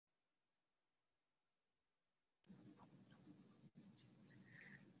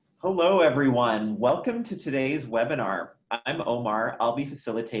Hello, everyone. Welcome to today's webinar. I'm Omar. I'll be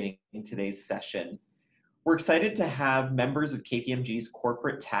facilitating today's session. We're excited to have members of KPMG's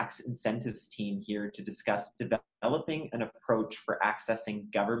corporate tax incentives team here to discuss developing an approach for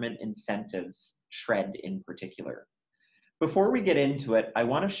accessing government incentives, SR&ED in particular. Before we get into it, I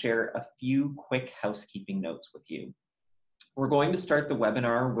want to share a few quick housekeeping notes with you. We're going to start the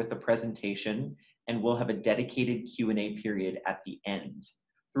webinar with a presentation, and we'll have a dedicated Q&A period at the end.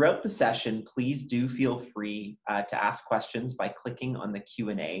 Throughout the session, please do feel free to ask questions by clicking on the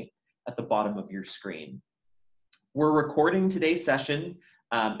Q&A at the bottom of your screen. We're recording today's session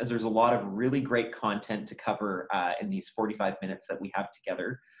as there's a lot of really great content to cover in these 45 minutes that we have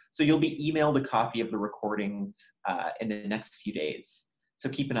together. So you'll be emailed a copy of the recordings in the next few days. So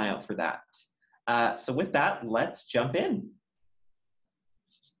keep an eye out for that. So with that, let's jump in.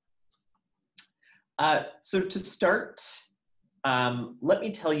 So to start, let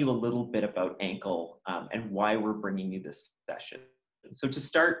me tell you a little bit about Enkel and why we're bringing you this session. So to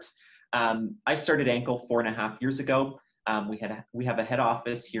start, I started Enkel 4.5 years ago. We have a head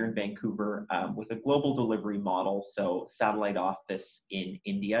office here in Vancouver with a global delivery model, so satellite office in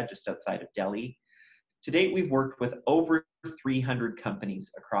India, just outside of Delhi. To date, we've worked with over 300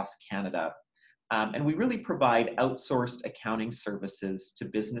 companies across Canada. And we really provide outsourced accounting services to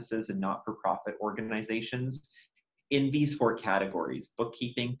businesses and not-for-profit organizations in these 4 categories: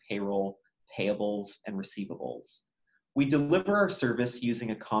 bookkeeping, payroll, payables, and receivables. We deliver our service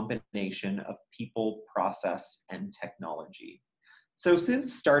using a combination of people, process, and technology. So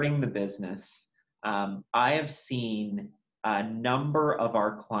since starting the business, I have seen a number of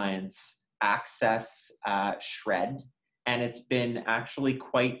our clients access SR&ED, and it's been actually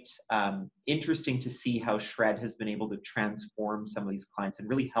quite interesting to see how SR&ED has been able to transform some of these clients and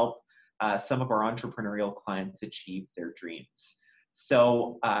really help some of our entrepreneurial clients achieve their dreams.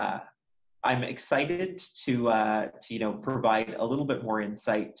 So I'm excited to provide a little bit more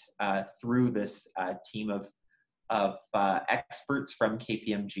insight through this team of experts from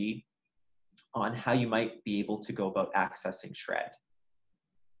KPMG on how you might be able to go about accessing SR&ED.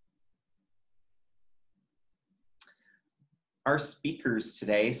 Our speakers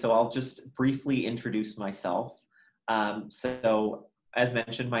today, so I'll just briefly introduce myself. So as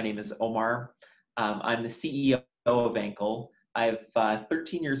mentioned, my name is Omar. I'm the CEO of Enkel. I have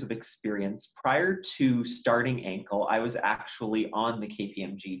 13 years of experience. Prior to starting Enkel, I was actually on the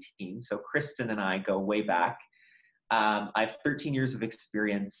KPMG team. So Kristin and I go way back. I have 13 years of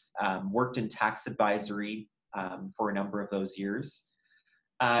experience, worked in tax advisory for a number of those years.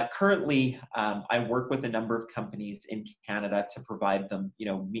 Currently, I work with a number of companies in Canada to provide them,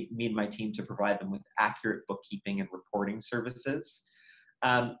 me and my team to provide them with accurate bookkeeping and reporting services.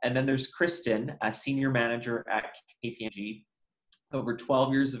 And then there's Kristin, a senior manager at KPMG, over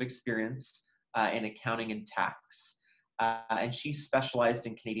 12 years of experience in accounting and tax. And she's specialized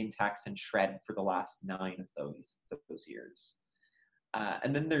in Canadian tax and SR&ED for the last 9 of those years.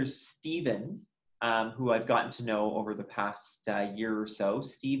 And then there's Stephen, who I've gotten to know over the past year or so.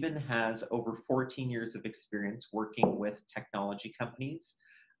 Stephen has over 14 years of experience working with technology companies,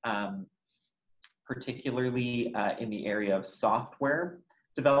 particularly in the area of software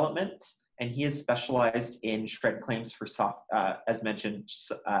development, and he is specialized in SR&ED claims for as mentioned,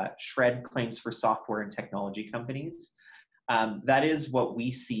 SR&ED claims for software and technology companies. That is what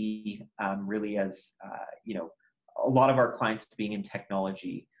we see really as a lot of our clients being in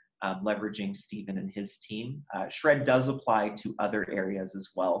technology, leveraging Stephen and his team. SR&ED does apply to other areas as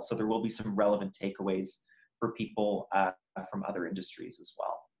well, so there will be some relevant takeaways for people from other industries as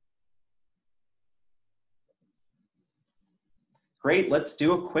well. Great, let's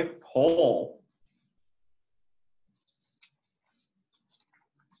do a quick poll.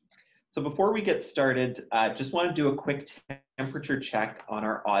 So before we get started, just want to do a quick temperature check on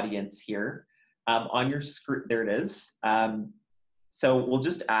our audience here. On your screen, there it is. So we'll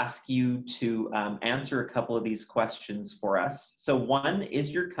just ask you to answer a couple of these questions for us. So 1,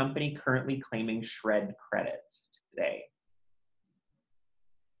 is your company currently claiming SR&ED credits today?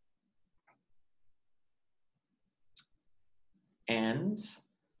 And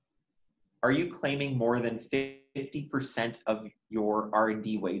are you claiming more than 50% of your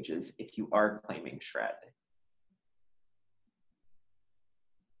R&D wages if you are claiming SR&ED?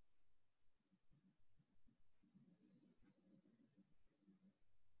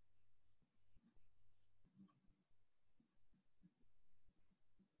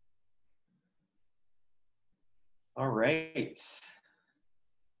 All right.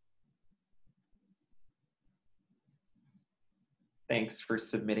 Thanks for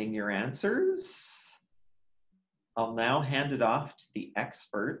submitting your answers. I'll now hand it off to the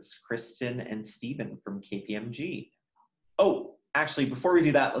experts, Kristin and Stephen from KPMG. Oh, actually, before we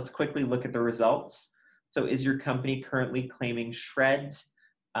do that, let's quickly look at the results. So is your company currently claiming SRED?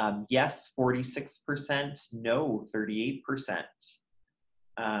 Yes, 46%, no, 38%.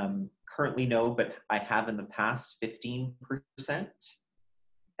 Currently no, but I have in the past 15%.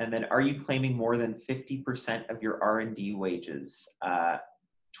 And then are you claiming more than 50% of your R&D wages?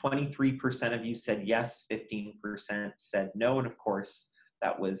 23% of you said yes, 15% said no, and of course,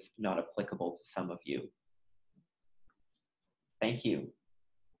 that was not applicable to some of you. Thank you.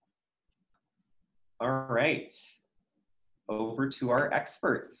 All right, over to our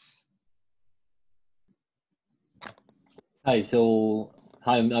experts. Hi,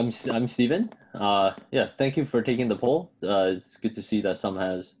 I'm Stephen. Yes, thank you for taking the poll. It's good to see that some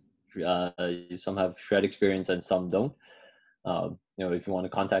have SRED experience and some don't. You know, if you want to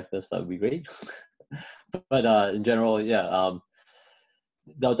contact us, that would be great. But in general, yeah,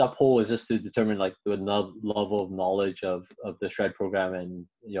 that poll is just to determine like the level of knowledge of the SRED program and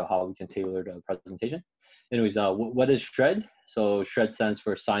how we can tailor the presentation. Anyways, what is SRED? So SRED stands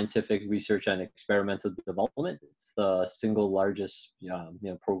for Scientific Research and Experimental Development. It's the single largest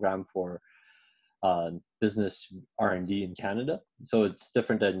program for business R&D in Canada. So it's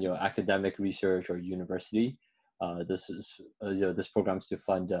different than academic research or university. This program is to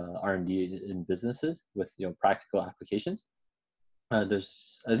fund R&D in businesses with practical applications. I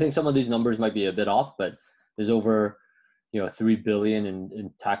think some of these numbers might be a bit off, but there's over $3 billion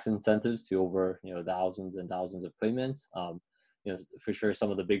in tax incentives to over thousands and thousands of claimants. For sure,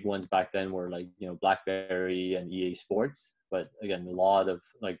 some of the big ones back then were like BlackBerry and EA Sports. But again, a lot of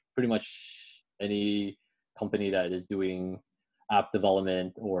pretty much any company that is doing app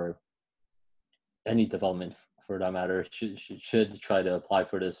development or any development for that matter should try to apply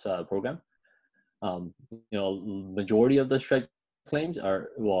for this program. Majority of the SRED claims are,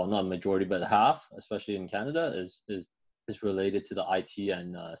 well, not majority, but half, especially in Canada, is related to the IT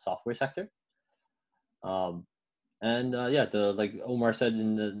and software sector. Like Omar said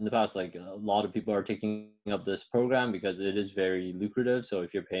in the past, like a lot of people are taking up this program because it is very lucrative. So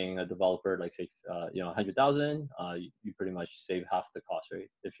if you're paying a developer, like say, $100,000, you pretty much save half the cost, right?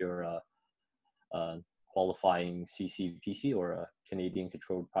 If you're qualifying CCPC or a Canadian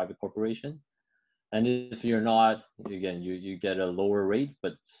controlled private corporation. And if you're not, again, you get a lower rate,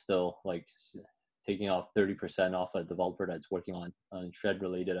 but still like taking off 30% off a developer that's working on SRED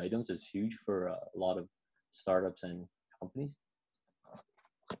related items is huge for a lot of startups and companies.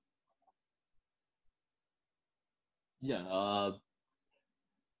 Yeah.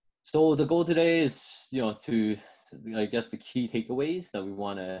 So the goal today is, I guess the key takeaways that we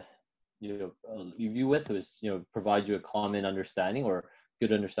want to, leave you with is, provide you a common understanding or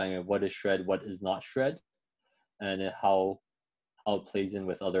good understanding of what is SRED, what is not SRED, and how it plays in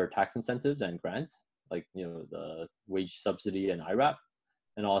with other tax incentives and grants, like the wage subsidy and IRAP,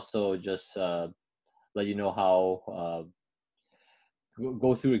 and also just let you know how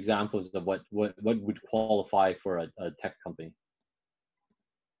go through examples of what would qualify for a tech company.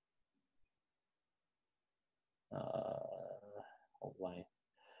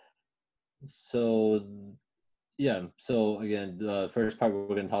 So yeah, so again, the first part we're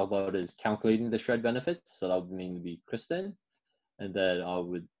going to talk about is calculating the SRED benefits. So that would mainly be Kristin, and then I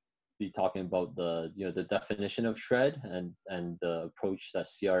would be talking about the the definition of SRED and the approach that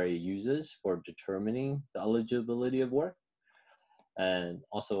CRA uses for determining the eligibility of work, and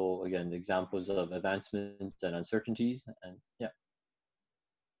also again examples of advancements and uncertainties. And yeah.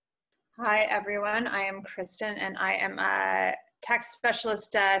 Hi everyone, I am Kristin and I am a tax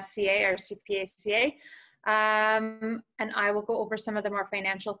specialist CA or CPA CA. And I will go over some of the more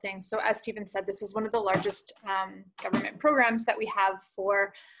financial things. So as Stephen said, this is one of the largest government programs that we have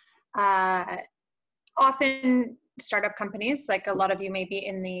for often startup companies, like a lot of you may be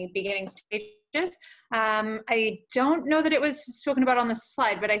in the beginning stages. I don't know that it was spoken about on the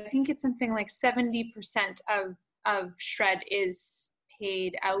slide, but I think it's something like 70% of SRED is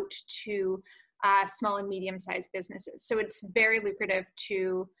paid out to small and medium-sized businesses. So it's very lucrative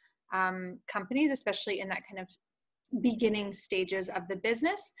to companies, especially in that kind of beginning stages of the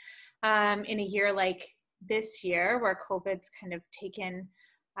business. In a year like this year, where COVID's kind of taken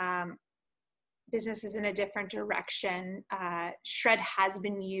businesses in a different direction, SRED has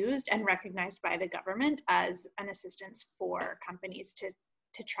been used and recognized by the government as an assistance for companies to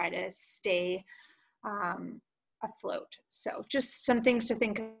try to stay afloat. So just some things to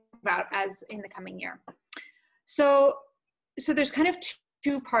think about as in the coming year. So there's kind of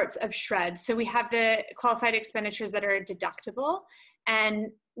two parts of SRED. So we have the qualified expenditures that are deductible,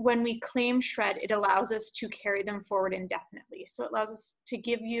 and when we claim SRED, it allows us to carry them forward indefinitely. So it allows us to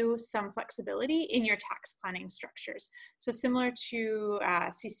give you some flexibility in your tax planning structures. So similar to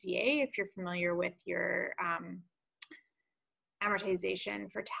CCA, if you're familiar with your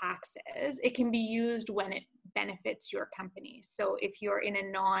amortization for taxes, it can be used when it benefits your company. So if you're in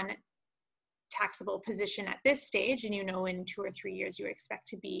a non-taxable position at this stage, and you know in 2 or 3 years you expect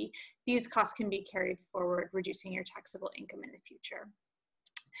to be, these costs can be carried forward, reducing your taxable income in the future.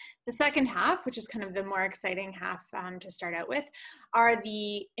 The second half, which is kind of the more exciting half to start out with, are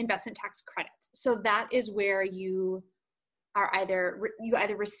the investment tax credits. So that is where you are either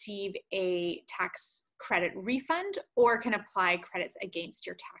receive a tax credit refund or can apply credits against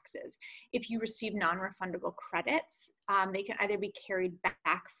your taxes. If you receive non-refundable credits, they can either be carried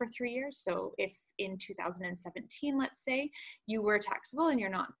back for 3 years. So if in 2017, let's say, you were taxable and you're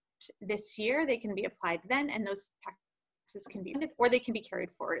not this year, they can be applied then, and those taxes can be funded, or they can be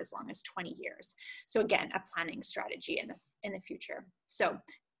carried forward as long as 20 years. So again, a planning strategy in the future. So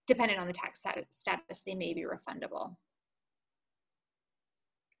depending on the tax status, they may be refundable.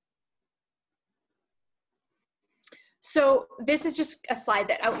 So this is just a slide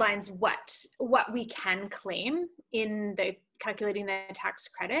that outlines what we can claim in the calculating the tax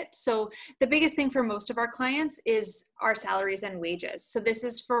credit. So the biggest thing for most of our clients is our salaries and wages. So this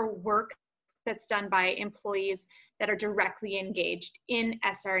is for work that's done by employees that are directly engaged in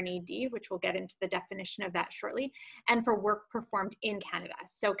SR&ED, which we'll get into the definition of that shortly, and for work performed in Canada.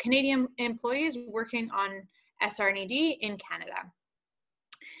 So Canadian employees working on SR&ED in Canada.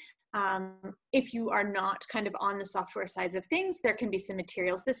 If you are not kind of on the software sides of things, there can be some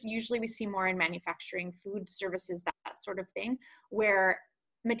materials. This usually we see more in manufacturing, food services, that sort of thing, where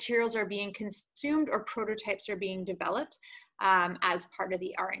materials are being consumed or prototypes are being developed as part of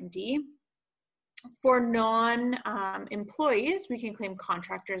the R&D. For non-employees, we can claim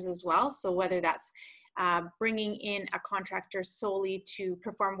contractors as well. So whether that's bringing in a contractor solely to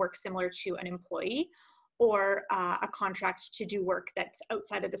perform work similar to an employee, or a contract to do work that's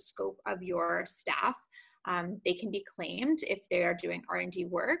outside of the scope of your staff, they can be claimed if they are doing R&D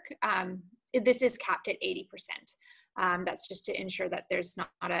work. This is capped at 80%. That's just to ensure that there's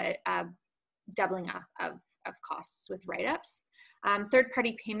not a doubling up of costs with write-ups.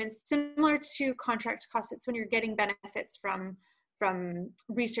 Third-party payments, similar to contract costs, it's when you're getting benefits from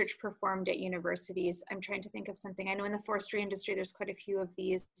research performed at universities. I'm trying to think of something. I know in the forestry industry, there's quite a few of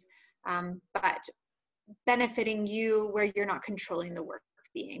these, but benefiting you where you're not controlling the work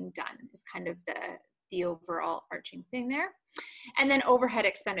being done is kind of the overall arching thing there. And then overhead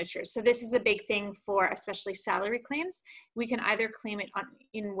expenditures. So this is a big thing for especially salary claims. We can either claim it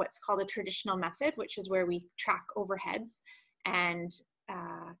in what's called a traditional method, which is where we track overheads and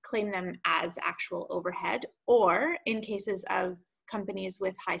claim them as actual overhead, or in cases of companies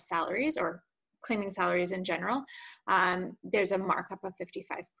with high salaries or claiming salaries in general, there's a markup of 55%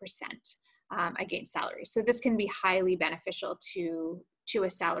 against salaries. So this can be highly beneficial to a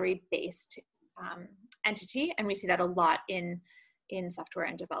salary-based entity, and we see that a lot in software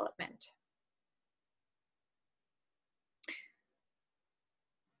and development.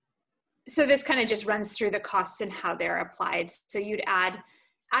 So this kind of just runs through the costs and how they're applied. So you'd add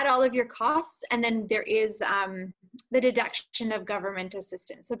all of your costs, and then there is the deduction of government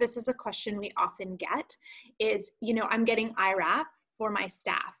assistance. So this is a question we often get is, you know, I'm getting IRAP for my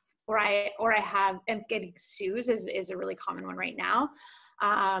staff, or I am getting CEWS is a really common one right now,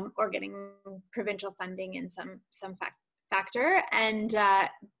 or getting provincial funding in some factor. And,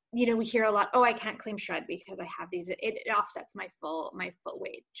 you know, we hear a lot, oh, I can't claim SRED because I have these, it offsets my full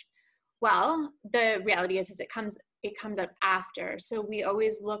wage. Well, the reality is it comes out after. So we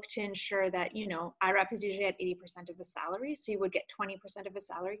always look to ensure that, you know, IRAP is usually at 80% of a salary. So you would get 20% of a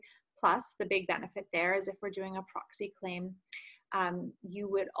salary. Plus the big benefit there is if we're doing a proxy claim, you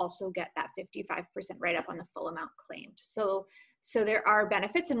would also get that 55% write up on the full amount claimed. So there are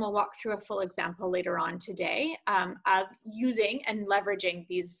benefits, and we'll walk through a full example later on today of using and leveraging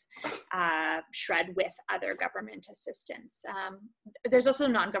these SRED with other government assistance. There's also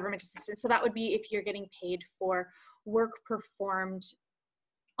non-government assistance. So that would be if you're getting paid for work performed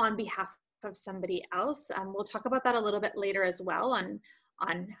on behalf of somebody else. We'll talk about that a little bit later as well on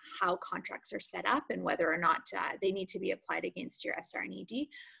how contracts are set up and whether or not they need to be applied against your SR&ED.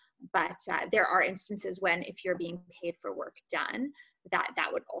 But there are instances when if you're being paid for work done, that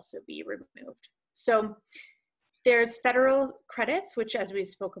would also be removed. So there's federal credits, which as we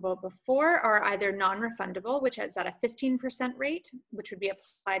spoke about before, are either non-refundable, which is at a 15% rate, which would be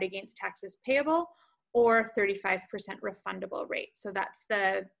applied against taxes payable, or 35% refundable rate. So that's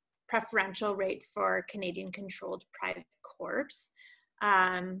the preferential rate for Canadian controlled private corps.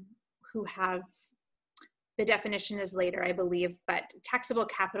 who have, the definition is later, I believe, but taxable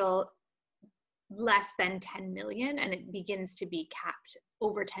capital less than 10 million, and it begins to be capped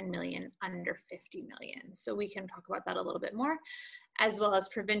over 10 million under 50 million. So we can talk about that a little bit more, as well as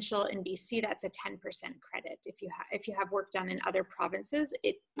provincial in BC, that's a 10% credit. If you have work done in other provinces,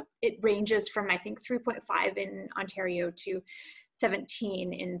 it ranges from, I think, 3.5 in Ontario to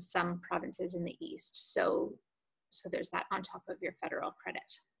 17 in some provinces in the east. So there's that on top of your federal credit.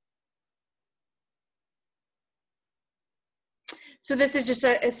 So this is just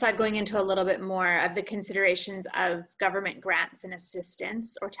a slide going into a little bit more of the considerations of government grants and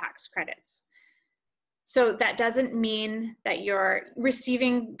assistance or tax credits. So that doesn't mean that you're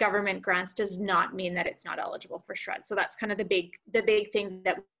receiving government grants, does not mean that it's not eligible for SRED. So that's kind of the big thing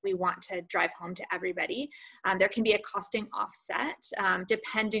that we want to drive home to everybody. There can be a costing offset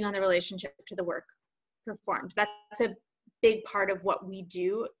depending on the relationship to the work performed. That's a big part of what we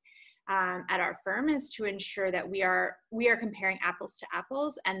do at our firm, is to ensure that we are comparing apples to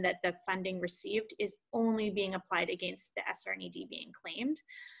apples, and that the funding received is only being applied against the SR&ED being claimed,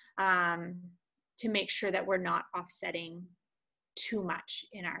 to make sure that we're not offsetting too much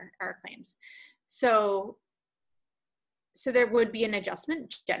in our claims. So there would be an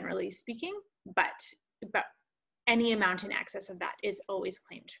adjustment, generally speaking, but any amount in excess of that is always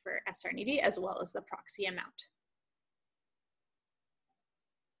claimed for SR&ED, as well as the proxy amount.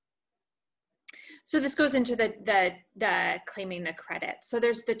 So this goes into the claiming the credit. So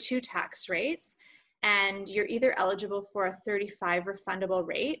there's the two tax rates, and you're either eligible for a 35 refundable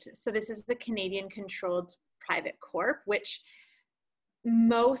rate. So this is the Canadian controlled private corp, which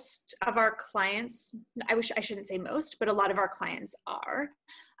most of our clients, I shouldn't say most, but a lot of our clients are.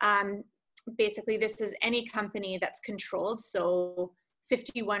 Basically, this is any company that's controlled, so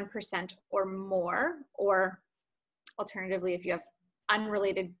 51% or more, or alternatively, if you have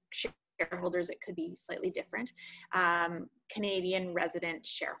unrelated shareholders, it could be slightly different, Canadian resident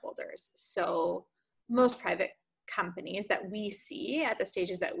shareholders. So most private companies that we see at the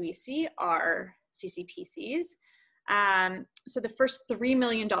stages that we see are CCPCs. So the first $3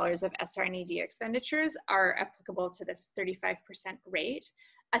 million of SR&ED expenditures are applicable to this 35% rate,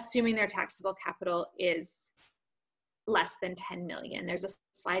 assuming their taxable capital is less than 10 million. There's a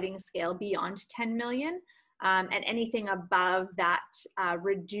sliding scale beyond 10 million. And anything above that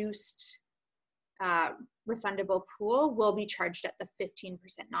reduced refundable pool will be charged at the 15%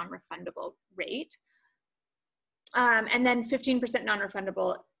 non-refundable rate. And then 15%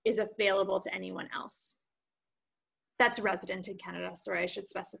 non-refundable is available to anyone else that's resident in Canada. Sorry, I should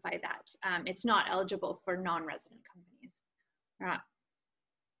specify that. It's not eligible for non-resident companies.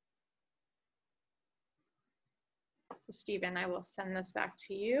 So Stephen, I will send this back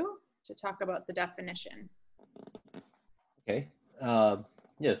to you to talk about the definition. Okay.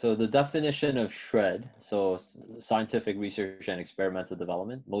 Yeah, so the definition of SRED, so scientific research and experimental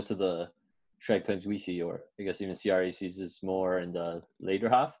development, most of the SRED claims we see, or I guess even CRA sees, is more in the later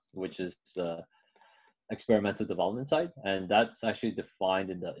half, which is the experimental development side. And that's actually defined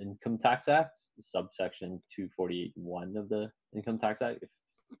in the Income Tax Act, subsection 248(1) of the Income Tax Act, if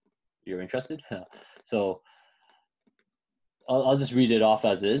you're interested. So I'll just read it off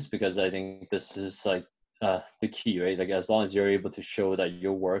as is, because I think this is like the key, right? Like, as long as you're able to show that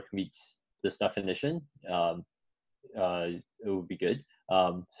your work meets this definition, it would be good.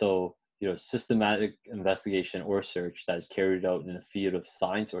 So, you know, systematic investigation or search that is carried out in the field of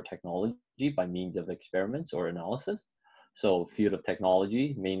science or technology by means of experiments or analysis. So field of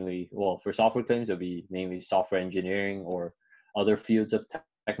technology, mainly, well, for software claims, it'll be mainly software engineering or other fields of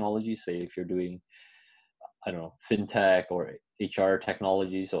technology. Say if you're doing, I don't know, fintech or HR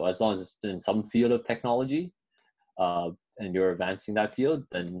technology. So as long as it's in some field of technology and you're advancing that field,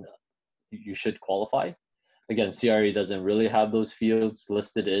 then you should qualify. Again, CRA doesn't really have those fields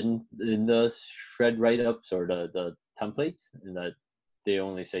listed in the SRED write-ups or the templates, in that they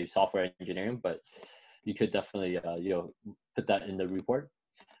only say software engineering, but you could definitely you know, put that in the report.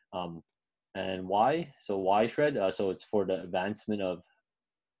 And why? So why SRED? So it's for the advancement of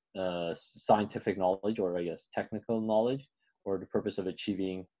scientific knowledge, or I guess technical knowledge, or the purpose of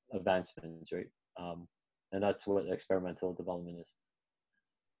achieving advancements, right? And that's what experimental development is.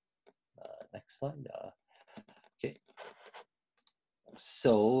 Next slide. Okay.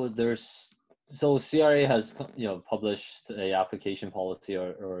 So CRA has, you know, published a application policy,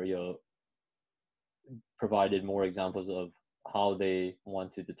 or you know, provided more examples of how they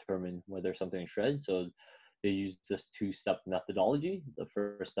want to determine whether something is SRED. So they use this two-step methodology. The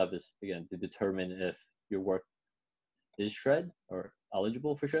first step is, again, to determine if your work is SRED or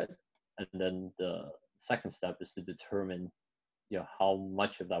eligible for SRED. And then the second step is to determine how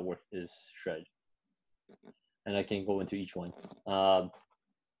much of that work is SRED. And I can go into each one.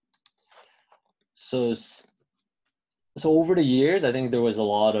 So over the years, I think there was a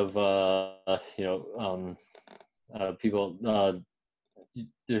lot of people.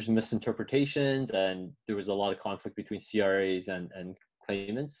 There's misinterpretations, and there was a lot of conflict between CRAs and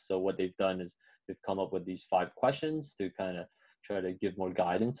claimants. So what they've done is they've come up with these 5 questions to kind of try to give more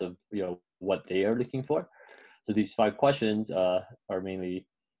guidance of what they are looking for. So these 5 questions are mainly,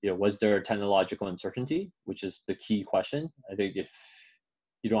 was there a technological uncertainty, which is the key question. I think if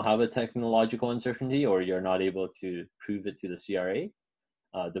you don't have a technological uncertainty or you're not able to prove it to the CRA,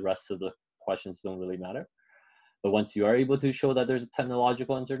 the rest of the questions don't really matter. But once you are able to show that there's a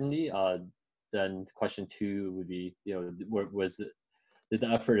technological uncertainty, then question 2 would be, did the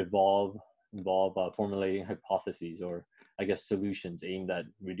effort involve formulating hypotheses or, I guess, solutions aimed at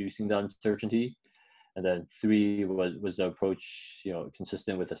reducing the uncertainty? And then 3 was the approach,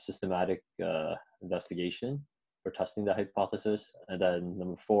 consistent with a systematic investigation for testing the hypothesis. And then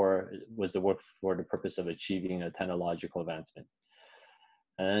number 4 was the work for the purpose of achieving a technological advancement.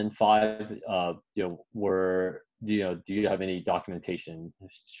 And 5, do you have any documentation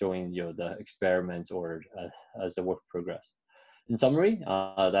showing the experiments or as the work progressed? In summary,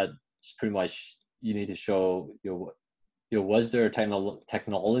 that's pretty much, you need to show was there a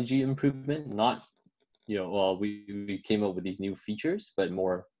technology improvement? Not we came up with these new features, but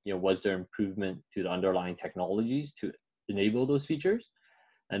more was there improvement to the underlying technologies to enable those features?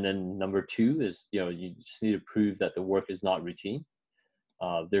 And then number 2 is you just need to prove that the work is not routine.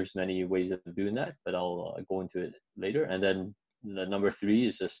 There's many ways of doing that, but I'll go into it later. And then the number 3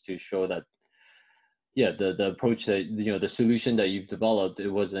 is just to show that, the approach that, the solution that you've developed, it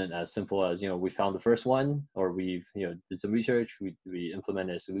wasn't as simple as, we found the first one, or we've, did some research, we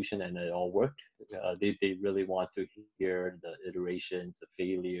implemented a solution and it all worked. They really want to hear the iterations, the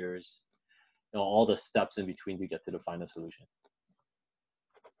failures, all the steps in between to get to the final solution.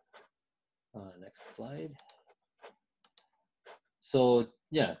 Next slide. So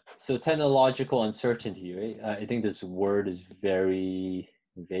technological uncertainty, right? I think this word is very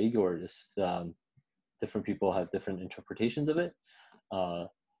vague, or just different people have different interpretations of it.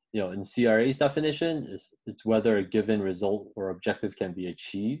 In CRA's definition, it's whether a given result or objective can be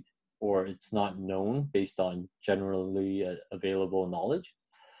achieved, or it's not known based on generally available knowledge.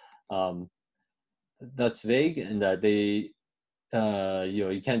 That's vague in that they,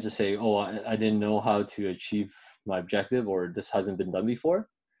 you can't just say, oh, I didn't know how to achieve my objective, or this hasn't been done before.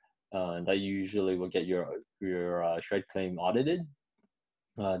 That usually will get your SRED claim audited.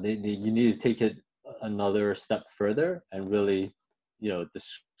 You need to take it another step further and really,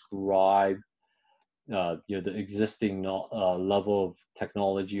 describe, the existing level of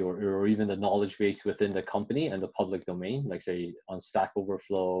technology or even the knowledge base within the company and the public domain, like say on Stack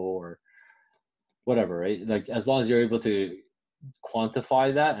Overflow or whatever, right? Like as long as you're able to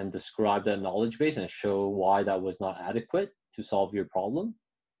quantify that and describe that knowledge base and show why that was not adequate to solve your problem,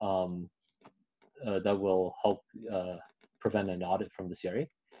 that will help prevent an audit from the CRA.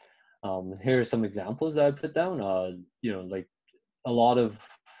 Here are some examples that I put down. Like a lot of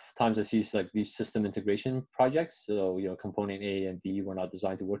times I see like these system integration projects. So, component A and B were not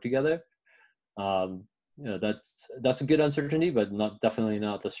designed to work together. That's a good uncertainty, but definitely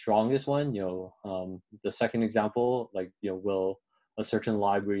not the strongest one. The second example, like, will a certain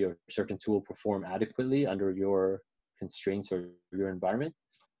library or certain tool perform adequately under your constraints or your environment?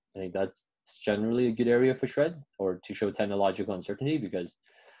 I think that's generally a good area for SRED, or to show technological uncertainty, because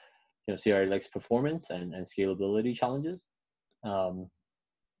CRA likes performance and scalability challenges. The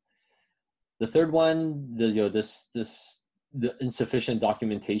third one, the insufficient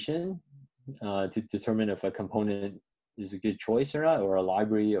documentation to determine if a component is a good choice or not, or a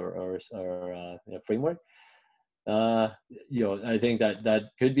library or a framework. I think that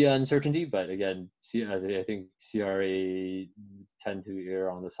could be an uncertainty, but again, I think CRA tend to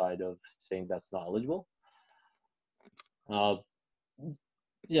err on the side of saying that's not eligible.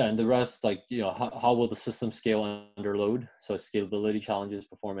 And the rest, like, how will the system scale under load? So scalability challenges,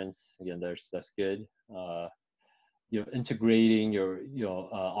 performance, again, that's good. Integrating your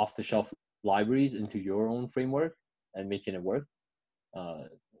off-the-shelf libraries into your own framework and making it work.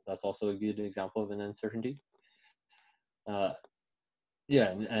 That's also a good example of an uncertainty.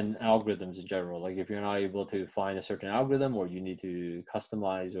 And algorithms in general. Like if you're not able to find a certain algorithm, or you need to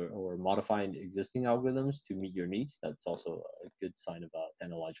customize or modify existing algorithms to meet your needs, that's also a good sign about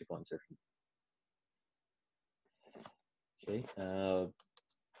technological uncertainty. Okay.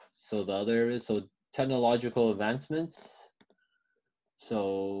 So the other is technological advancements.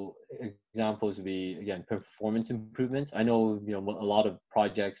 So examples would be, again, performance improvements. I know, a lot of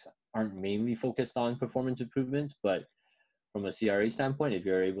projects aren't mainly focused on performance improvements, but from a CRA standpoint, if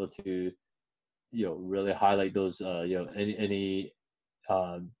you're able to, really highlight those, any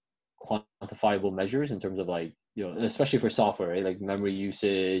quantifiable measures in terms of, like, especially for software, right? Like memory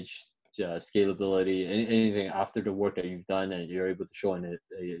usage, scalability, anything after the work that you've done, and you're able to show in it,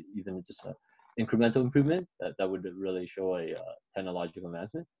 even just a incremental improvement, that would really show a technological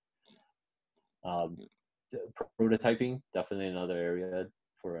advancement. Prototyping, definitely another area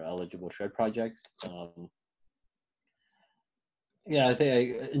for eligible SRED projects. Yeah, I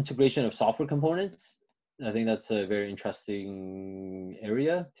think integration of software components, I think that's a very interesting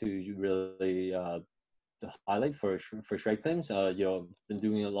area to really to highlight for SRED claims. Been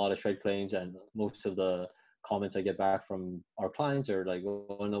doing a lot of SRED claims, and most of the comments I get back from our clients are like,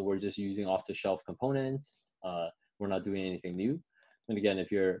 "Oh no, we're just using off-the-shelf components. We're not doing anything new." And again,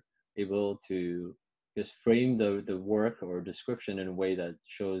 if you're able to just frame the work or description in a way that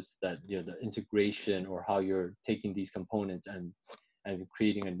shows that the integration, or how you're taking these components and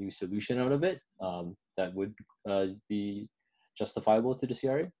creating a new solution out of it, that would be justifiable to the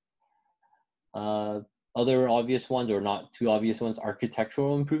CRA. Other obvious ones, or not too obvious ones,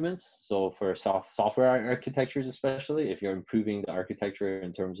 architectural improvements. So for software architectures, especially if you're improving the architecture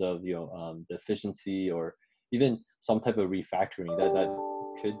in terms of the efficiency, or even some type of refactoring, that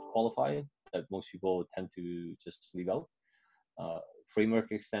could qualify, that most people tend to just leave out. Framework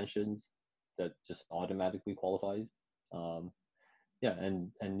extensions, that just automatically qualifies. Yeah,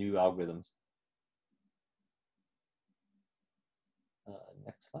 and new algorithms.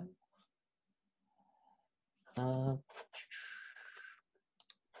 Next slide.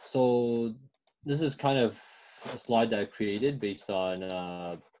 So this is kind of a slide that I created based on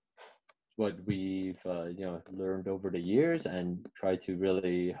what we've learned over the years, and try to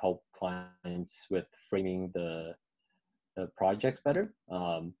really help clients with framing the projects better.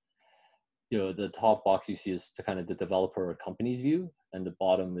 The top box you see is the kind of the developer or company's view, and the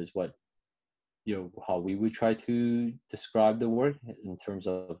bottom is what how we would try to describe the work in terms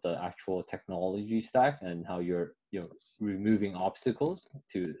of the actual technology stack, and how you're removing obstacles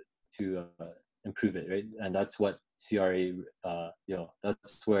to improve it, right? And that's what CRA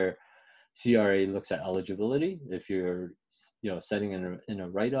that's where CRA looks at eligibility. If you're setting in a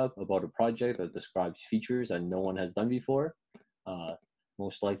write-up about a project that describes features that no one has done before,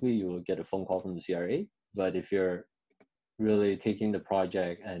 most likely you will get a phone call from the CRA. But if you're really taking the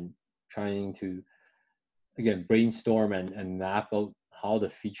project and trying to, again, brainstorm and map out how the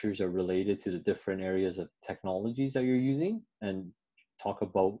features are related to the different areas of technologies that you're using, and talk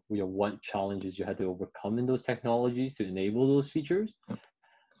about what challenges you had to overcome in those technologies to enable those features,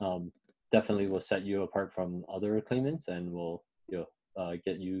 definitely will set you apart from other claimants, and will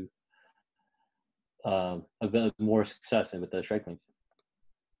get you a bit more success with the SRED claims.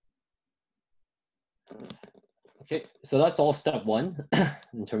 Okay, so that's all step one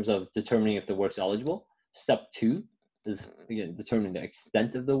in terms of determining if the work's eligible. Step two is, again, determining the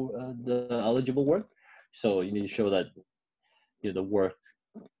extent of the eligible work. So you need to show that the work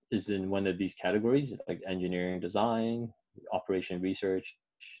is in one of these categories, like engineering design, operation research,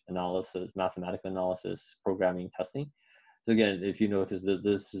 analysis, mathematical analysis, programming, testing. So again, if you notice that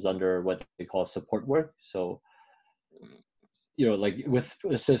this is under what they call support work. So like with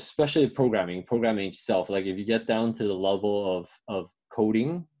especially programming itself, like if you get down to the level of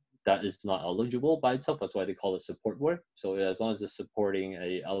coding, that is not eligible by itself. That's why they call it support work. So as long as it's supporting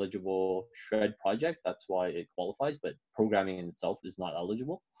a eligible SRED project, that's why it qualifies. But programming in itself is not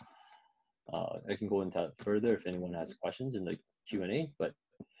eligible. I can go into that further if anyone has questions in the Q&A. But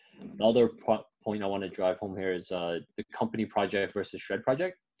the other point I want to drive home here is the company project versus SRED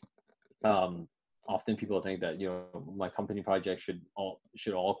project. Often people think that my company project should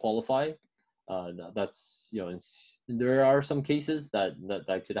all qualify. That's there are some cases that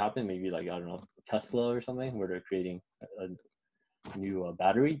could happen. Maybe like, I don't know, Tesla or something, where they're creating a new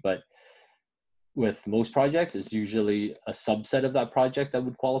battery. But with most projects, it's usually a subset of that project that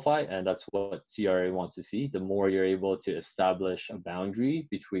would qualify, and that's what CRA wants to see. The more you're able to establish a boundary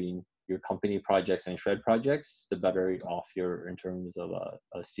between your company projects and SRED projects, the better off you're in terms of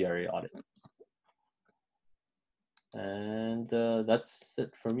a CRA audit. And that's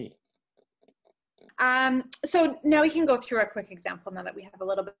it for me. So now we can go through a quick example now that we have a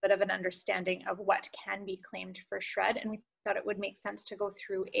little bit of an understanding of what can be claimed for SRED, and we thought it would make sense to go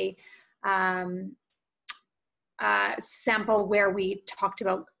through a sample where we talked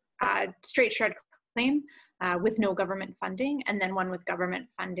about straight SRED claim with no government funding, and then one with government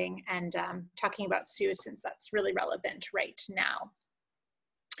funding, and talking about CEWS, since that's really relevant right now.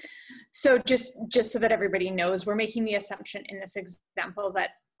 So just so that everybody knows, we're making the assumption in this example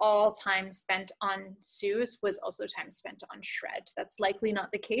that all time spent on CEWS was also time spent on SR&ED. That's likely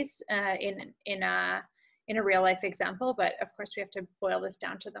not the case in a real life example, but of course we have to boil this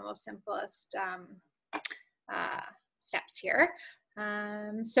down to the most simplest steps here.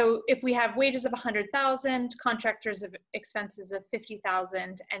 So if we have wages of 100,000, contractors of expenses of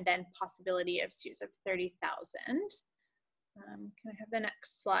 50,000, and then possibility of CEWS of 30,000. Can I have the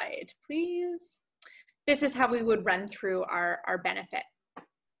next slide, please? This is how we would run through our benefit.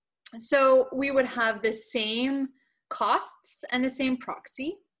 So we would have the same costs and the same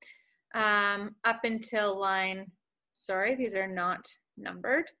proxy up until line, sorry, these are not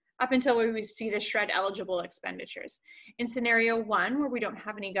numbered, up until we see the SR&ED eligible expenditures. In scenario 1, where we don't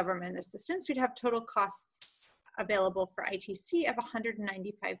have any government assistance, we'd have total costs available for ITC of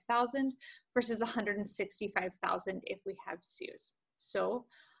 195,000 versus 165,000 if we have CEWS. So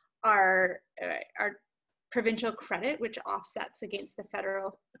our provincial credit, which offsets against the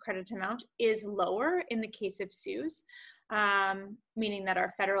federal credit amount, is lower in the case of CEWS, meaning that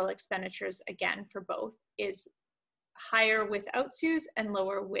our federal expenditures, again, for both, is higher without CEWS and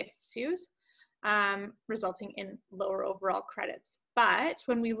lower with CEWS, resulting in lower overall credits. But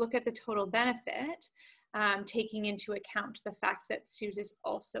when we look at the total benefit, taking into account the fact that CEWS is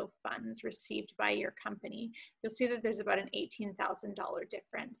also funds received by your company, you'll see that there's about an $18,000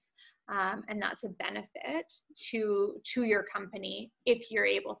 difference. And that's a benefit to your company if you're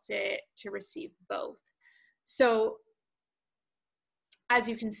able to receive both. So as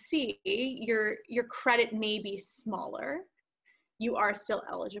you can see, your credit may be smaller. You are still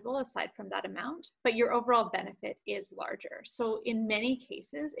eligible aside from that amount, but your overall benefit is larger. So in many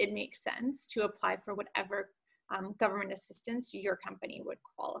cases, it makes sense to apply for whatever government assistance your company would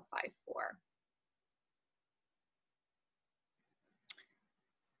qualify for.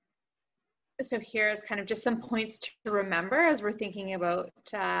 So here's kind of just some points to remember as we're thinking about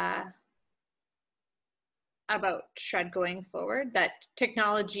SR&ED going forward, that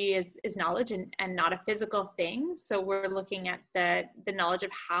technology is knowledge and not a physical thing. So we're looking at the knowledge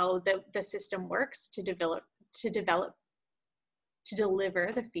of how the system works to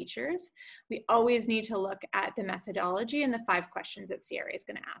deliver the features. We always need to look at the methodology and the 5 questions that CRA is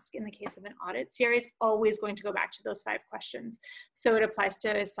going to ask. In the case of an audit, CRA is always going to go back to those 5 questions. So it applies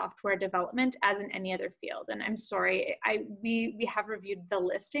to software development as in any other field. And I'm sorry, we have reviewed the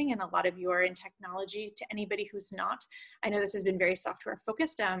listing, and a lot of you are in technology. To anybody who's not, I know this has been very software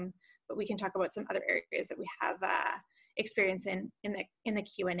focused, but we can talk about some other areas that we have experience in the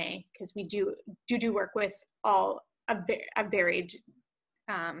Q&A, because we do work with a varied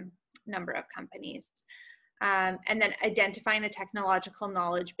number of companies. And then identifying the technological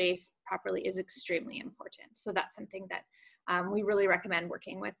knowledge base properly is extremely important. So that's something that we really recommend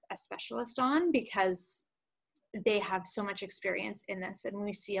working with a specialist on, because they have so much experience in this. And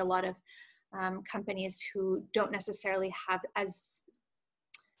we see a lot of companies who don't necessarily have as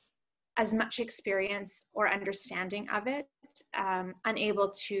much experience or understanding of it,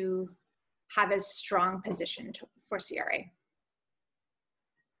 unable to have a strong position for CRA.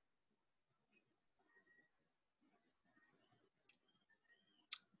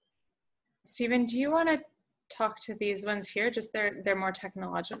 Stephen, do you want to talk to these ones here? Just they're more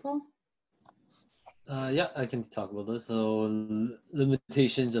technological. Yeah, I can talk about this. So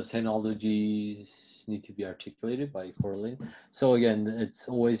limitations of technologies need to be articulated by correlating. So again, it's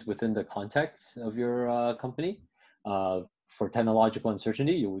always within the context of your company. For technological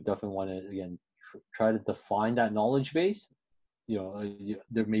uncertainty, you would definitely want to, again, try to define that knowledge base.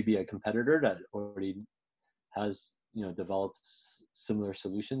 There may be a competitor that already has, developed similar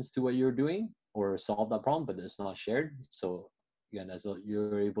solutions to what you're doing or solved that problem, but it's not shared. So again, as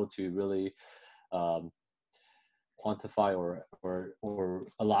you're able to really quantify or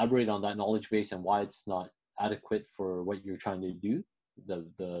elaborate on that knowledge base and why it's not adequate for what you're trying to do,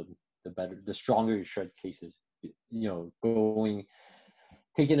 the better, the stronger your SR&ED cases.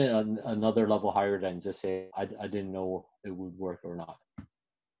 Taking it another level higher than just say, I didn't know it would work or not.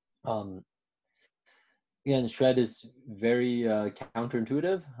 Again, SR&ED is very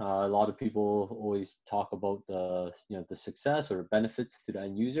counterintuitive. A lot of people always talk about the success or benefits to the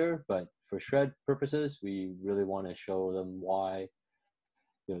end user, but for SR&ED purposes, we really want to show them why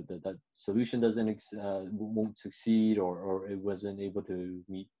that solution won't succeed, or it wasn't able to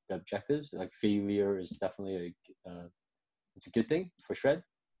meet the objectives. Like failure is definitely it's a good thing for SR&ED.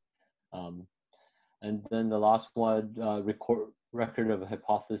 And then the last one, record of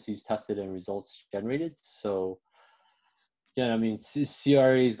hypotheses tested and results generated. So Yeah, I mean,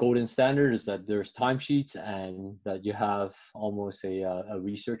 CRA's golden standard is that there's timesheets and that you have almost a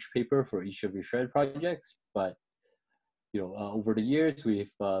research paper for each of your SRED projects. But over the years,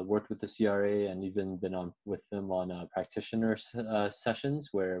 we've worked with the CRA and even been on with them on practitioner sessions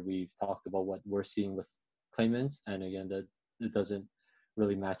where we've talked about what we're seeing with claimants, and again, that it doesn't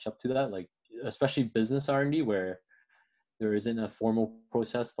really match up to that. Like especially business R&D, where there isn't a formal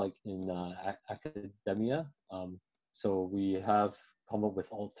process like in academia. So we have come up with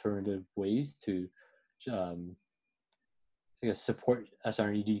alternative ways to support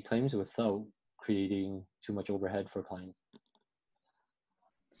SR&ED claims without creating too much overhead for clients.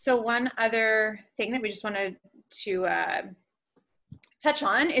 So one other thing that we just wanted to touch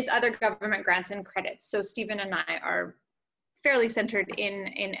on is other government grants and credits. So Stephen and I are fairly centered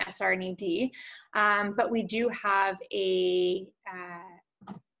in SR&ED, but we do have a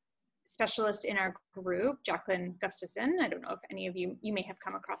specialist in our group, Jacqueline Gustafson. I don't know if any of you may have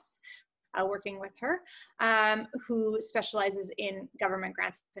come across working with her, who specializes in government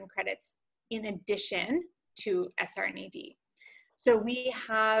grants and credits in addition to SR&ED. So we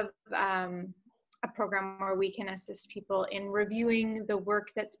have a program where we can assist people in reviewing the work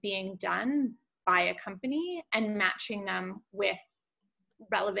that's being done by a company and matching them with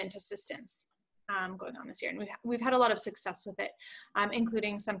relevant assistance going on this year. And we've had a lot of success with it,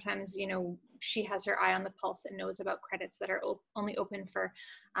 including sometimes, she has her eye on the pulse and knows about credits that are only open for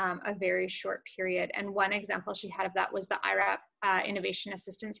a very short period. And one example she had of that was the IRAP Innovation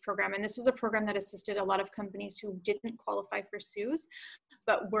Assistance Program. And this was a program that assisted a lot of companies who didn't qualify for CEWS,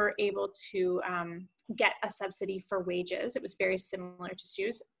 but were able to get a subsidy for wages. It was very similar to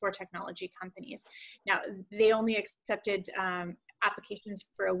CEWS for technology companies. Now, they only accepted applications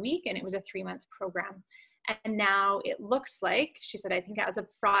for a week, and it was a 3-month program. And now it looks like, she said, I think as of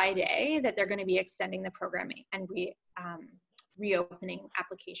Friday, that they're going to be extending the program and reopening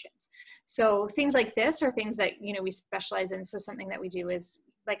applications. So things like this are things that, we specialize in. So something that we do is,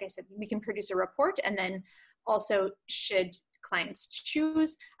 like I said, we can produce a report, and then also, should clients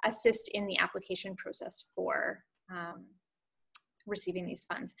choose, assist in the application process for receiving these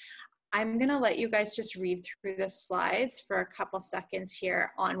funds. I'm going to let you guys just read through the slides for a couple seconds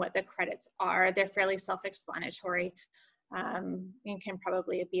here on what the credits are. They're fairly self-explanatory and can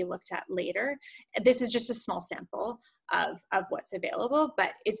probably be looked at later. This is just a small sample of what's available,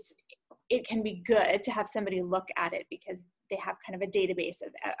 but it can be good to have somebody look at it because they have kind of a database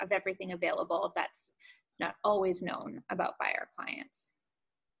of everything available that's not always known about by our clients.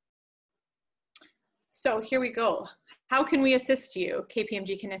 So here we go. How can we assist you?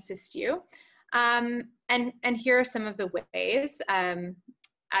 KPMG can assist you. And here are some of the ways.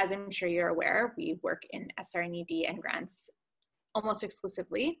 As I'm sure you're aware, we work in SR&ED and grants almost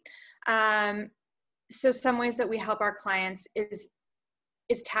exclusively. So some ways that we help our clients is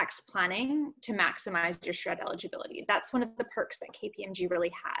tax planning to maximize your SRED eligibility. That's one of the perks that KPMG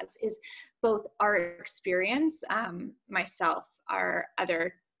really has, is both our experience, myself, our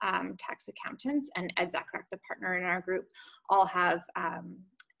other tax accountants, and Ed Zachrak, the partner in our group, all have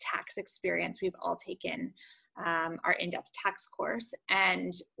tax experience. We've all taken our in-depth tax course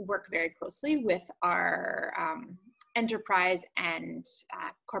and work very closely with our enterprise and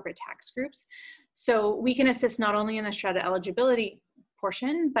corporate tax groups. So we can assist not only in the SRED eligibility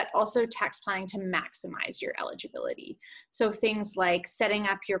portion, but also tax planning to maximize your eligibility. So things like setting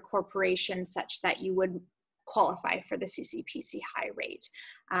up your corporation such that you would qualify for the CCPC high rate.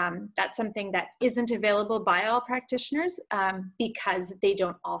 That's something that isn't available by all practitioners because they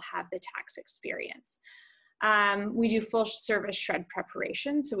don't all have the tax experience. We do full service SRED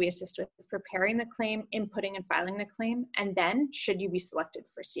preparation. So we assist with preparing the claim, inputting and filing the claim, and then should you be selected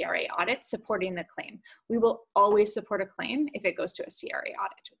for CRA audit, supporting the claim. We will always support a claim if it goes to a CRA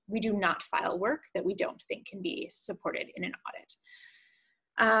audit. We do not file work that we don't think can be supported in an audit.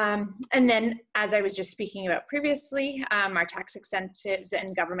 And then, as I was just speaking about previously, our tax incentives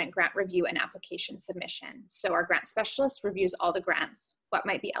and government grant review and application submission. So our grant specialist reviews all the grants, what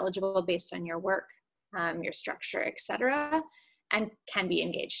might be eligible based on your work, your structure, etc., and can be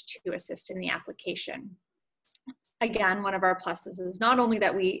engaged to assist in the application. Again, one of our pluses is not only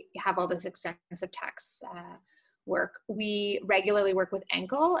that we have all this extensive tax work, we regularly work with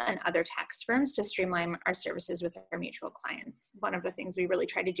Enkel and other tax firms to streamline our services with our mutual clients. One of the things we really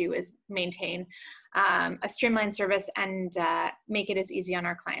try to do is maintain a streamlined service and make it as easy on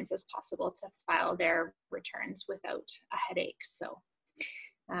our clients as possible to file their returns without a headache. So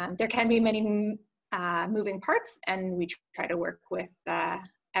there can be many moving parts, and we try to work with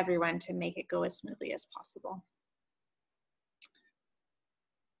everyone to make it go as smoothly as possible.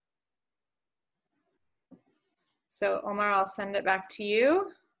 So Omar, I'll send it back to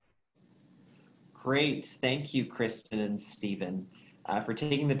you. Great. Thank you, Kristin and Stephen, for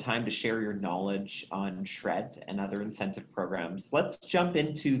taking the time to share your knowledge on SRED and other incentive programs. Let's jump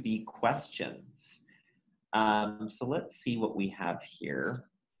into the questions. So let's see what we have here.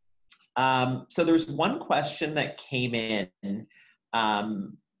 So there's one question that came in,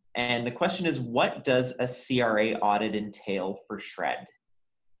 and the question is, what does a CRA audit entail for SRED?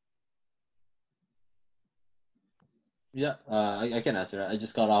 Yeah, I can answer that. I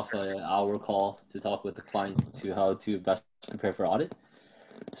just got off an hour call to talk with the client to how to best prepare for audit.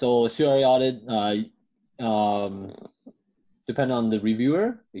 So CRA audit, depending on the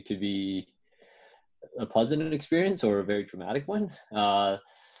reviewer, it could be a pleasant experience or a very dramatic one.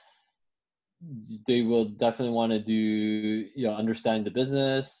 They will definitely want to do, understand the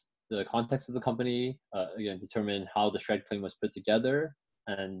business, the context of the company, again, determine how the SRED claim was put together,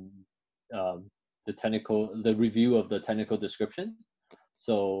 and the review of the technical description.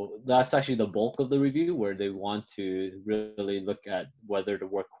 So that's actually the bulk of the review, where they want to really look at whether the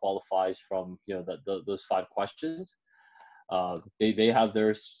work qualifies from those 5 questions. They have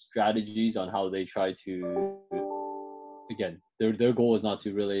their strategies on how they try to, again, their goal is not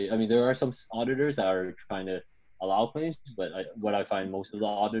to really, there are some auditors that are trying to allow claims, but what I find most of the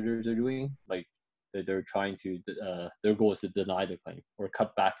auditors are doing, like they're trying to, their goal is to deny the claim or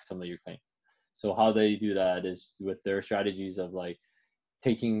cut back some of your claim. So how they do that is with their strategies of like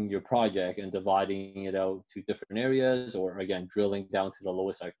taking your project and dividing it out to different areas, or again, drilling down to the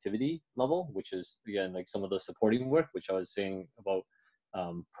lowest activity level, which is again, like some of the supporting work, which I was saying about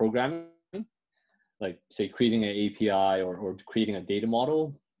programming, like say creating an API or creating a data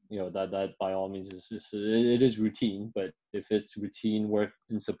model, that by all means it is routine, but if it's routine work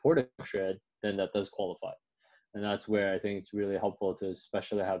in support of SRED, then that does qualify. And that's where I think it's really helpful to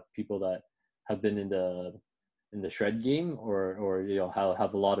especially have people that have been in the SRED game or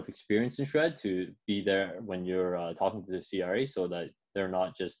have a lot of experience in SRED to be there when you're talking to the CRA, so that they're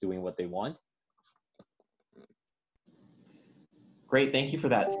not just doing what they want. Great, thank you for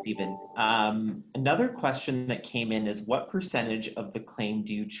that, Stephen. Another question that came in is, what percentage of the claim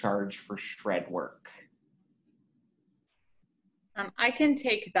do you charge for SRED work? I can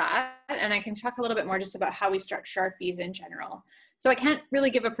take that, and I can talk a little bit more just about how we structure our fees in general. So I can't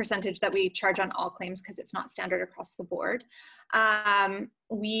really give a percentage that we charge on all claims because it's not standard across the board.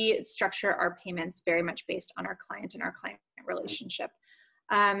 We structure our payments very much based on our client and our client relationship.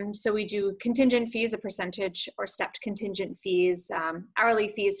 So we do contingent fees, a percentage, or stepped contingent fees, hourly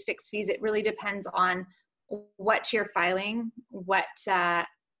fees, fixed fees. It really depends on what you're filing, whether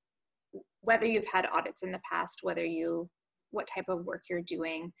you've had audits in the past, what type of work you're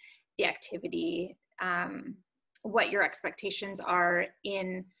doing, the activity, what your expectations are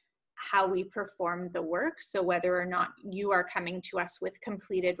in how we perform the work. So whether or not you are coming to us with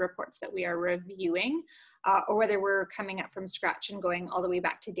completed reports that we are reviewing, or whether we're coming up from scratch and going all the way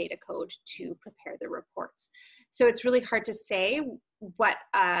back to data code to prepare the reports. So it's really hard to say what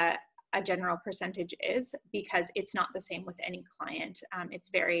a general percentage is, because it's not the same with any client. It's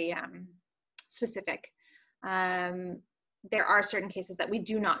very specific. There are certain cases that we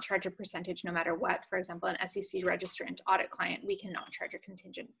do not charge a percentage no matter what. For example, an SEC registrant audit client, we cannot charge a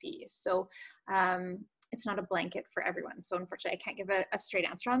contingent fee. So it's not a blanket for everyone. So unfortunately, I can't give a straight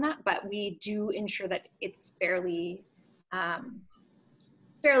answer on that, but we do ensure that it's fairly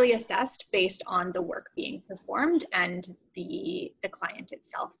assessed based on the work being performed and the client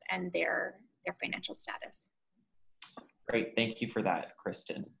itself and their financial status. Great, thank you for that,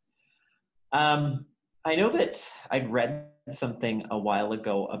 Kristin. I know that I'd read something a while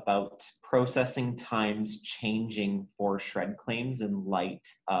ago about processing times changing for SRED claims in light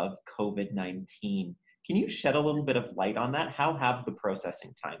of COVID-19. Can you shed a little bit of light on that? How have the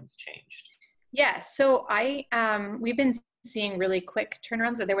processing times changed? Yeah, so we've been seeing really quick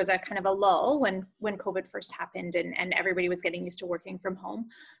turnarounds. There was a kind of a lull when COVID first happened and everybody was getting used to working from home.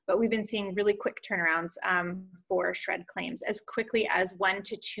 But we've been seeing really quick turnarounds for SRED claims, as quickly as 1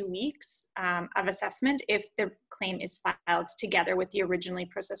 to 2 weeks of assessment if the claim is filed together with the originally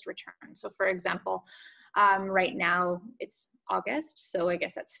processed return. So for example, right now it's August, so I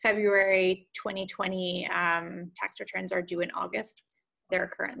guess that's February 2020 tax returns are due in August. There are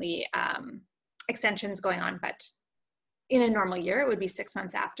currently extensions going on, but in a normal year, it would be 6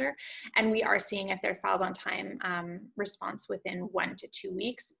 months after. And we are seeing, if they're filed on time, response within 1 to 2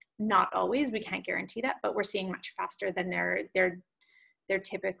 weeks. Not always, we can't guarantee that, but we're seeing much faster than their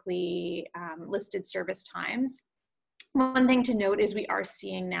typically listed service times. One thing to note is we are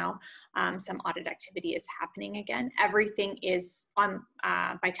seeing now some audit activity is happening again. Everything is on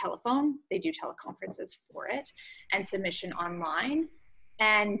by telephone. They do teleconferences for it and submission online.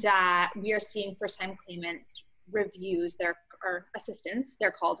 And we are seeing first-time claimants reviews, or assistants,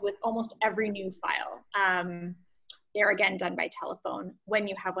 they're called, with almost every new file. They're again done by telephone. When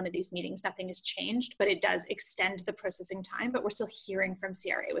you have one of these meetings, nothing has changed, but it does extend the processing time, but we're still hearing from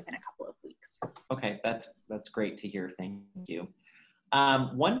CRA within a couple of weeks. Okay, that's great to hear. Thank you.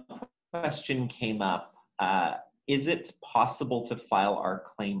 One question came up. Is it possible to file our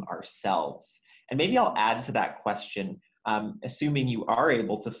claim ourselves? And maybe I'll add to that question, assuming you are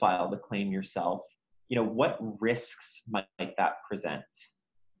able to file the claim yourself, what risks might that present?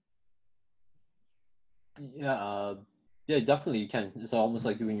 Yeah, definitely you can. It's almost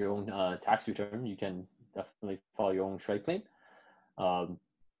like doing your own tax return. You can definitely file your own SRED claim.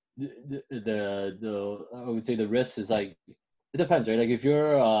 The I would say the risk is like, it depends, right? Like if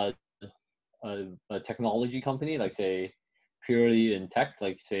you're a technology company, like say purely in tech,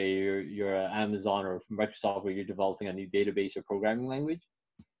 like say you're Amazon or Microsoft, where you're developing a new database or programming language,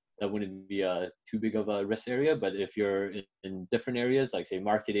 that wouldn't be too big of a risk area. But if you're in different areas, like say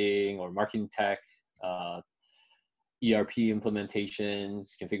marketing or marketing tech, ERP implementations,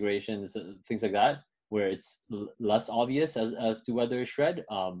 configurations, things like that, where it's less obvious as to whether it's SRED,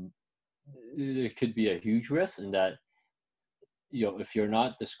 it could be a huge risk in that, if you're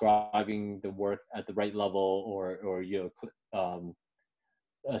not describing the work at the right level, or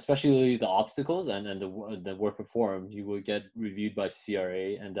especially the obstacles and the work performed, you will get reviewed by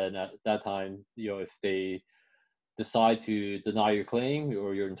CRA, and then at that time, if they decide to deny your claim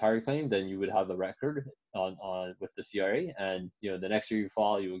or your entire claim, then you would have a record on with the CRA, and the next year you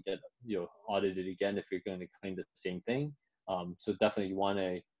file, you will get audited again if you're going to claim the same thing. So definitely you want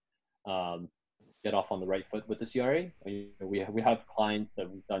to get off on the right foot with the CRA. We have clients that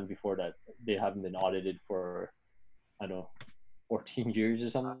we've done before that they haven't been audited for, I don't know, 14 years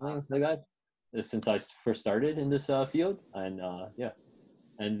or something like that, since I first started in this field. And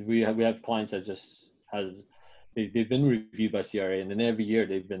and we have clients that just they've been reviewed by CRA, and then every year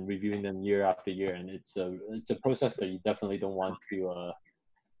they've been reviewing them year after year, and it's a process that you definitely don't want to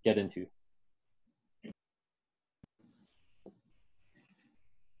get into.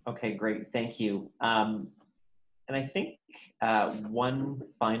 Okay, great, thank you. And I think one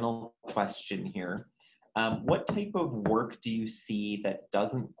final question here. What type of work do you see that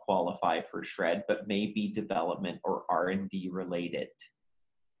doesn't qualify for SRED but may be development or R&D related?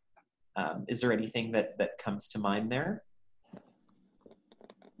 Is there anything that comes to mind there?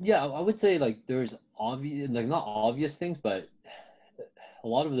 Yeah, I would say like there's obvious, like not obvious things, but a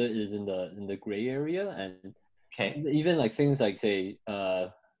lot of it is in the gray area, and okay, even like things like say,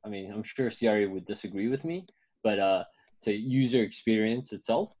 I mean, I'm sure CRA would disagree with me, but say user experience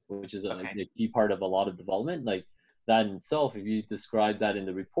itself, which is a key part of a lot of development, like that in itself, if you describe that in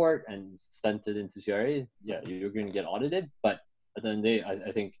the report and sent it into CRA, yeah, you're going to get audited. But at the end of the day,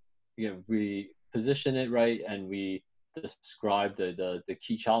 I think if we position it right and we describe the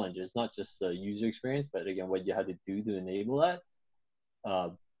key challenges, not just the user experience, but again, what you had to do to enable that,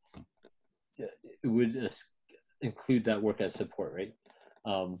 it would include that work as support, right?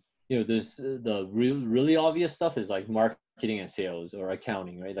 There's the really obvious stuff is like marketing and sales or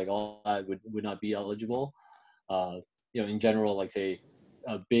accounting, right? Like all that would not be eligible. In general, like say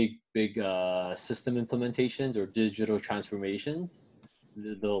big system implementations or digital transformations,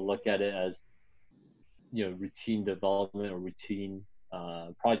 they'll look at it as routine development or routine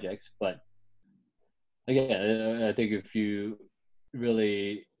projects. But again, I think if you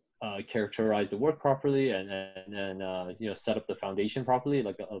really characterize the work properly and set up the foundation properly,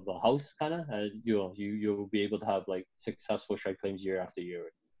 like of a house kind of, you'll be able to have like successful SRED claims year after year.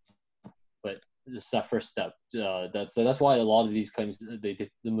 But it's that first step. That's why a lot of these claims, the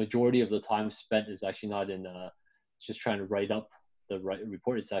majority of the time spent is actually not in just trying to write up the right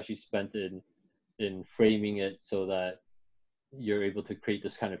report. It's actually spent in framing it so that you're able to create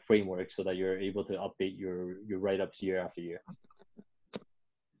this kind of framework so that you're able to update your write-ups year after year.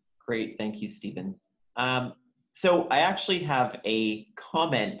 Great, thank you, Stephen. So I actually have a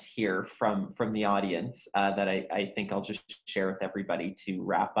comment here from the audience that I think I'll just share with everybody to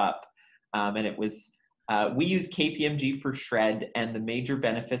wrap up. And it was, we use KPMG for SRED, and the major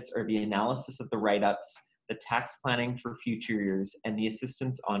benefits are the analysis of the write-ups, the tax planning for future years, and the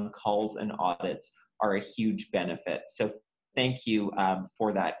assistance on calls and audits are a huge benefit. So thank you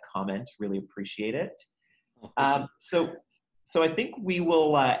for that comment, really appreciate it. So I think we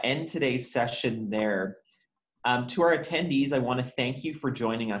will end today's session there. To our attendees, I want to thank you for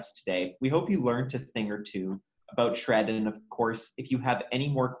joining us today. We hope you learned a thing or two about SR&ED. And of course, if you have any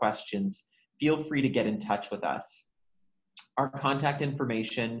more questions, feel free to get in touch with us. Our contact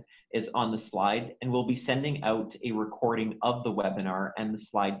information is on the slide, and we'll be sending out a recording of the webinar and the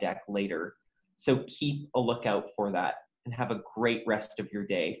slide deck later. So keep a lookout for that, and have a great rest of your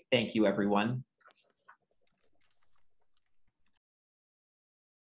day. Thank you, everyone.